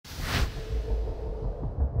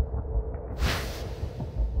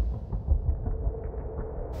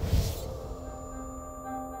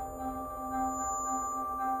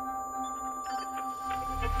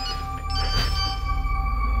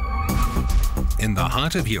In the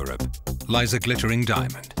heart of Europe lies a glittering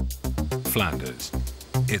diamond, Flanders.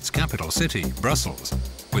 Its capital city, Brussels,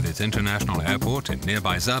 with its international airport in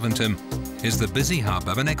nearby Zaventem, is the busy hub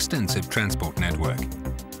of an extensive transport network.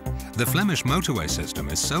 The Flemish motorway system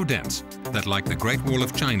is so dense that, like the Great Wall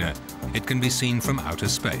of China, it can be seen from outer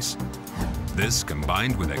space. This,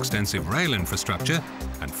 combined with extensive rail infrastructure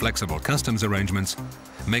and flexible customs arrangements,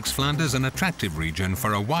 makes Flanders an attractive region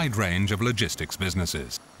for a wide range of logistics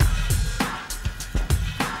businesses.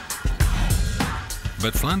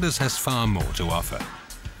 But Flanders has far more to offer.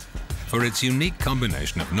 For its unique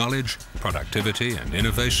combination of knowledge, productivity and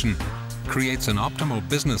innovation creates an optimal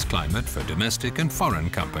business climate for domestic and foreign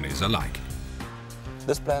companies alike.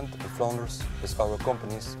 This plant in Flanders is our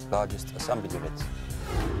company's largest assembly unit.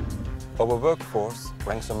 Our workforce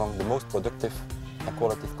ranks among the most productive and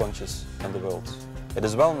quality conscious in the world. It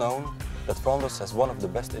is well known that Flanders has one of the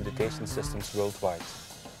best education systems worldwide,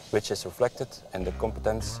 which is reflected in the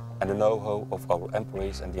competence and the know-how of our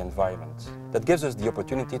employees and the environment. That gives us the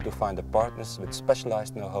opportunity to find the partners with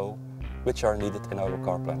specialized know-how which are needed in our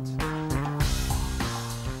car plant.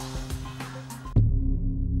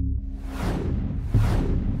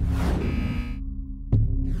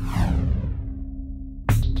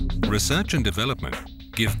 Research and development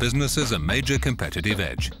give businesses a major competitive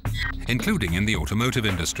edge, including in the automotive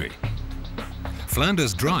industry.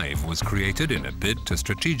 Flanders Drive was created in a bid to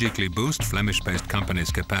strategically boost Flemish-based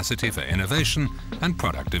companies' capacity for innovation and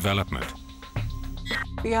product development.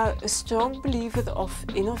 We are a strong believer of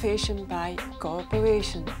innovation by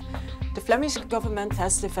cooperation. The Flemish government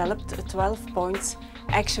has developed a 12-point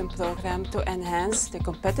action program to enhance the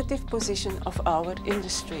competitive position of our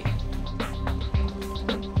industry.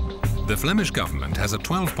 The Flemish government has a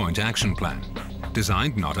 12-point action plan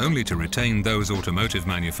designed not only to retain those automotive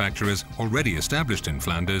manufacturers already established in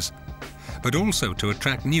Flanders, but also to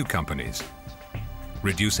attract new companies.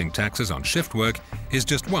 Reducing taxes on shift work is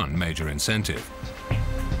just one major incentive.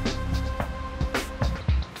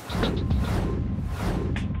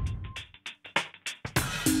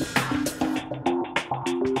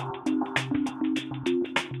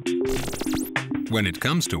 When it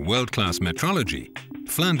comes to world-class metrology,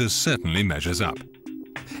 Flanders certainly measures up.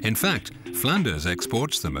 In fact, Flanders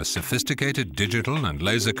exports the most sophisticated digital and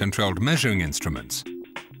laser-controlled measuring instruments.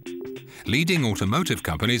 Leading automotive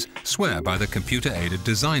companies swear by the computer-aided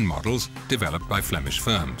design models developed by Flemish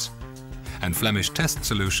firms. And Flemish test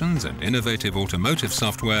solutions and innovative automotive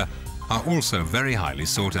software are also very highly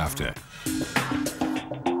sought after.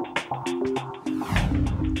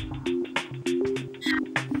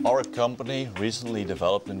 Our company recently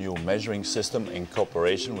developed a new measuring system in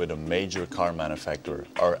cooperation with a major car manufacturer.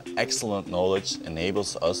 Our excellent knowledge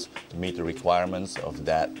enables us to meet the requirements of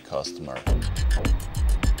that customer.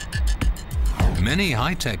 Many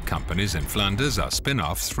high-tech companies in Flanders are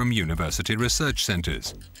spin-offs from university research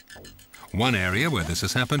centers. One area where this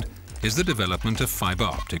has happened is the development of fiber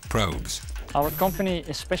optic probes. Our company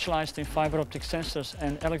is specialized in fiber optic sensors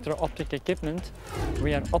and electro-optic equipment.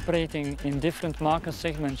 We are operating in different market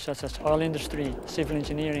segments such as oil industry, civil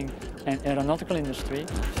engineering and aeronautical industry.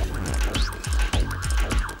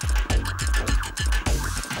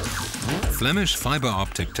 Flemish fiber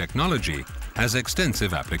optic technology has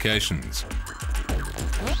extensive applications.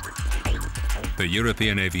 The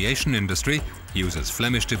European aviation industry uses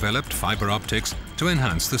Flemish-developed fiber optics to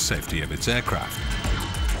enhance the safety of its aircraft.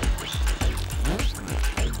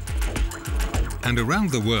 And around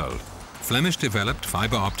the world, Flemish-developed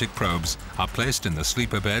fiber optic probes are placed in the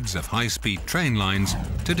sleeper beds of high-speed train lines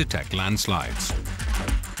to detect landslides.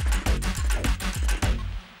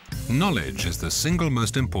 Knowledge is the single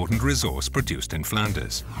most important resource produced in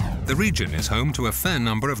Flanders. The region is home to a fair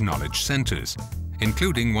number of knowledge centers,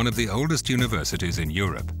 including one of the oldest universities in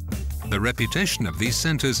Europe. The reputation of these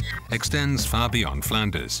centers extends far beyond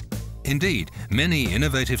Flanders. Indeed, many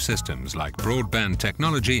innovative systems like broadband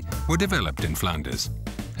technology were developed in Flanders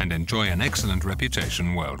and enjoy an excellent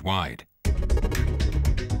reputation worldwide.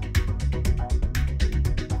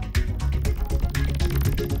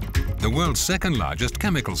 The world's second largest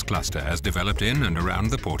chemicals cluster has developed in and around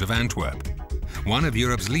the port of Antwerp, one of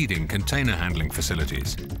Europe's leading container handling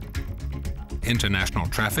facilities. International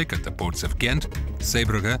traffic at the ports of Ghent,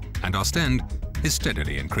 Zeebrugge and Ostend is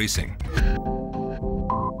steadily increasing.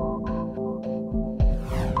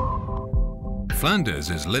 Flanders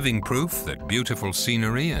is living proof that beautiful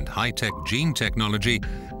scenery and high-tech gene technology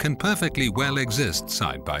can perfectly well exist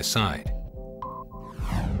side by side.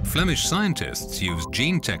 Flemish scientists use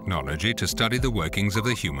gene technology to study the workings of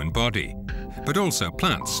the human body, but also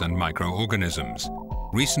plants and microorganisms.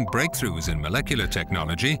 Recent breakthroughs in molecular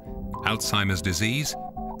technology, Alzheimer's disease,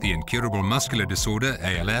 the incurable muscular disorder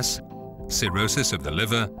ALS, cirrhosis of the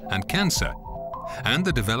liver and cancer, and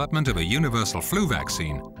the development of a universal flu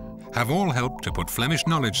vaccine have all helped to put Flemish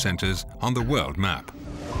knowledge centres on the world map.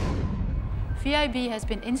 VIB has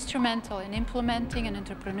been instrumental in implementing an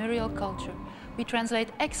entrepreneurial culture. We translate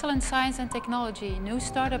excellent science and technology in new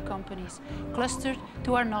startup companies clustered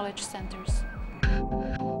to our knowledge centers.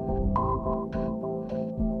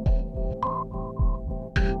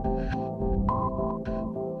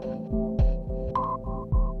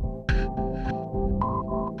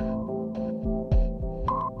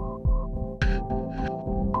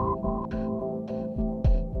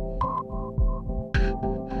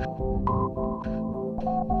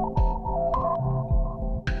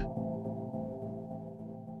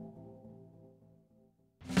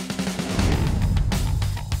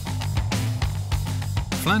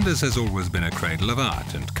 Flanders has always been a cradle of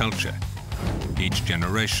art and culture. Each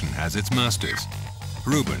generation has its masters,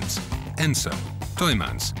 Rubens, Enso,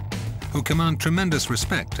 Toymans, who command tremendous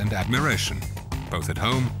respect and admiration, both at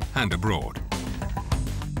home and abroad.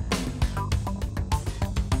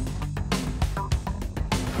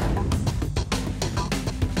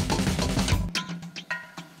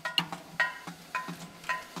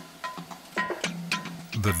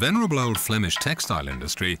 The venerable old Flemish textile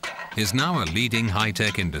industry is now a leading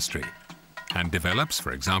high-tech industry and develops,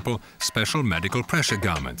 for example, special medical pressure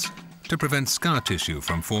garments to prevent scar tissue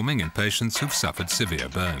from forming in patients who've suffered severe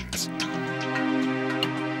burns.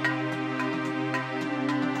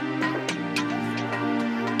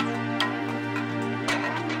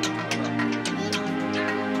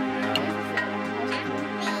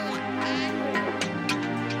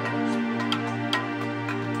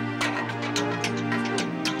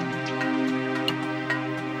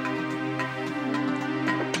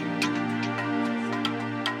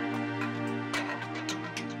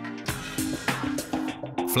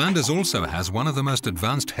 Flanders also has one of the most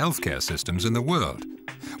advanced healthcare systems in the world,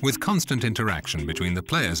 with constant interaction between the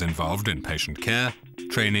players involved in patient care,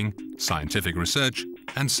 training, scientific research,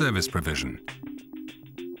 and service provision.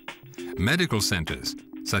 Medical centres,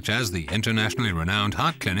 such as the internationally renowned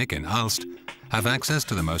Heart Clinic in Aalst, have access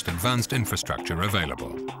to the most advanced infrastructure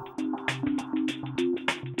available.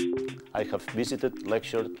 I have visited,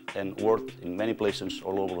 lectured, and worked in many places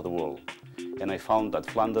all over the world. And I found that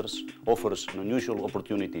Flanders offers an unusual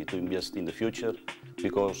opportunity to invest in the future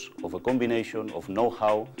because of a combination of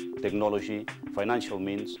know-how, technology, financial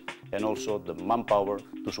means, and also the manpower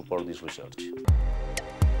to support this research.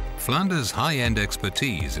 Flanders' high-end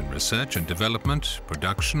expertise in research and development,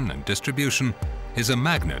 production and distribution is a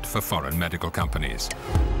magnet for foreign medical companies.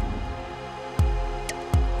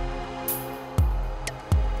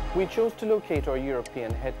 We chose to locate our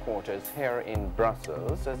European headquarters here in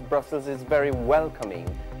Brussels, as Brussels is very welcoming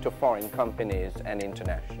to foreign companies and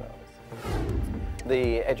internationals.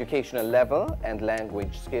 The educational level and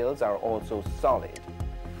language skills are also solid.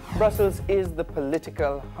 Brussels is the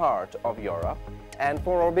political heart of Europe, and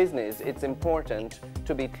for our business it's important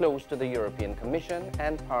to be close to the European Commission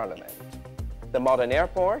and Parliament. The modern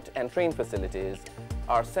airport and train facilities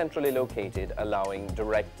are centrally located, allowing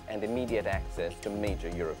direct and immediate access to major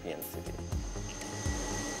European cities.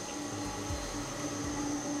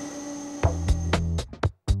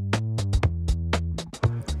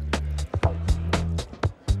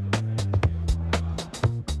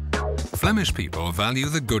 Flemish people value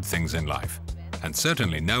the good things in life and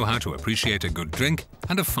certainly know how to appreciate a good drink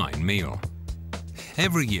and a fine meal.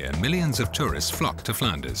 Every year, millions of tourists flock to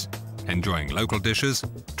Flanders, enjoying local dishes,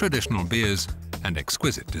 traditional beers, and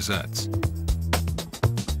exquisite desserts.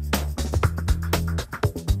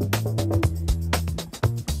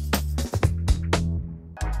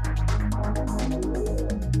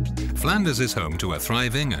 Flanders is home to a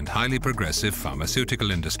thriving and highly progressive pharmaceutical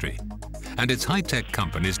industry, and its high-tech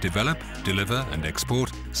companies develop, deliver, and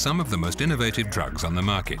export some of the most innovative drugs on the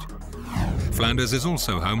market. Flanders is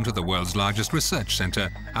also home to the world's largest research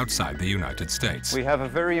center outside the United States. We have a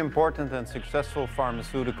very important and successful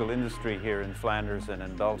pharmaceutical industry here in Flanders and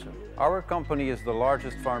in Belgium. Our company is the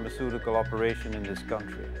largest pharmaceutical operation in this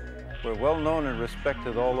country. We're well known and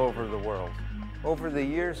respected all over the world. Over the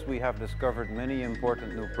years, we have discovered many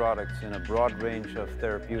important new products in a broad range of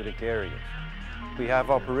therapeutic areas. We have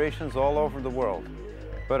operations all over the world,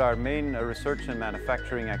 but our main research and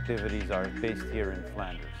manufacturing activities are based here in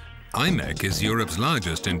Flanders. IMEC is Europe's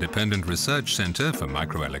largest independent research centre for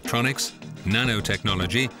microelectronics,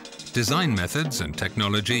 nanotechnology, design methods and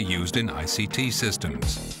technology used in ICT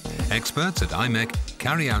systems. Experts at IMEC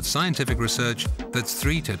carry out scientific research that's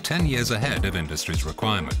 3 to 10 years ahead of industry's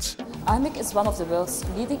requirements. IMEC is one of the world's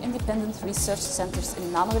leading independent research centers in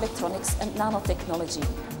nanoelectronics and nanotechnology.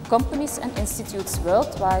 Companies and institutes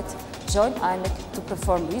worldwide join IMEC to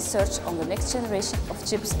perform research on the next generation of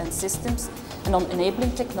chips and systems and on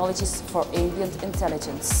enabling technologies for ambient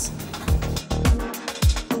intelligence.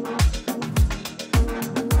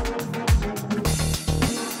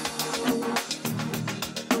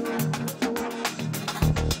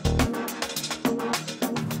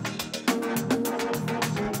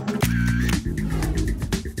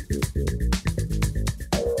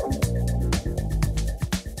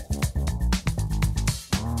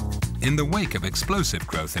 In the wake of explosive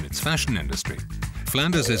growth in its fashion industry,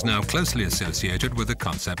 Flanders is now closely associated with the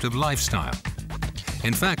concept of lifestyle.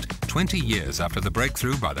 In fact, 20 years after the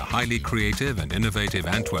breakthrough by the highly creative and innovative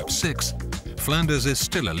Antwerp 6, Flanders is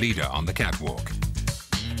still a leader on the catwalk.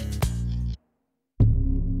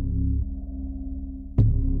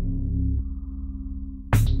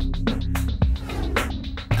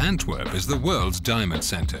 Antwerp is the world's diamond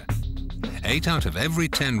center. 8 out of every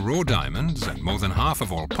 10 raw diamonds and more than half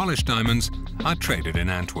of all polished diamonds are traded in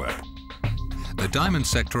Antwerp. The diamond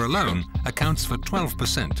sector alone accounts for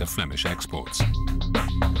 12% of Flemish exports.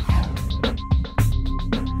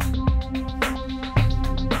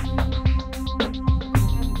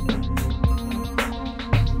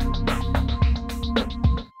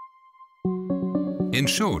 In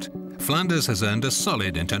short, Flanders has earned a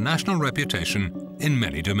solid international reputation in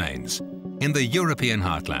many domains. In the European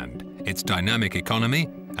heartland, its dynamic economy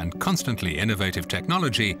and constantly innovative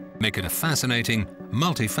technology make it a fascinating,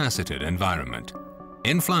 multifaceted environment.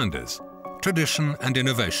 In Flanders, tradition and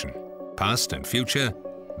innovation, past and future,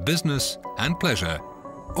 business and pleasure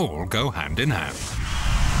all go hand in hand.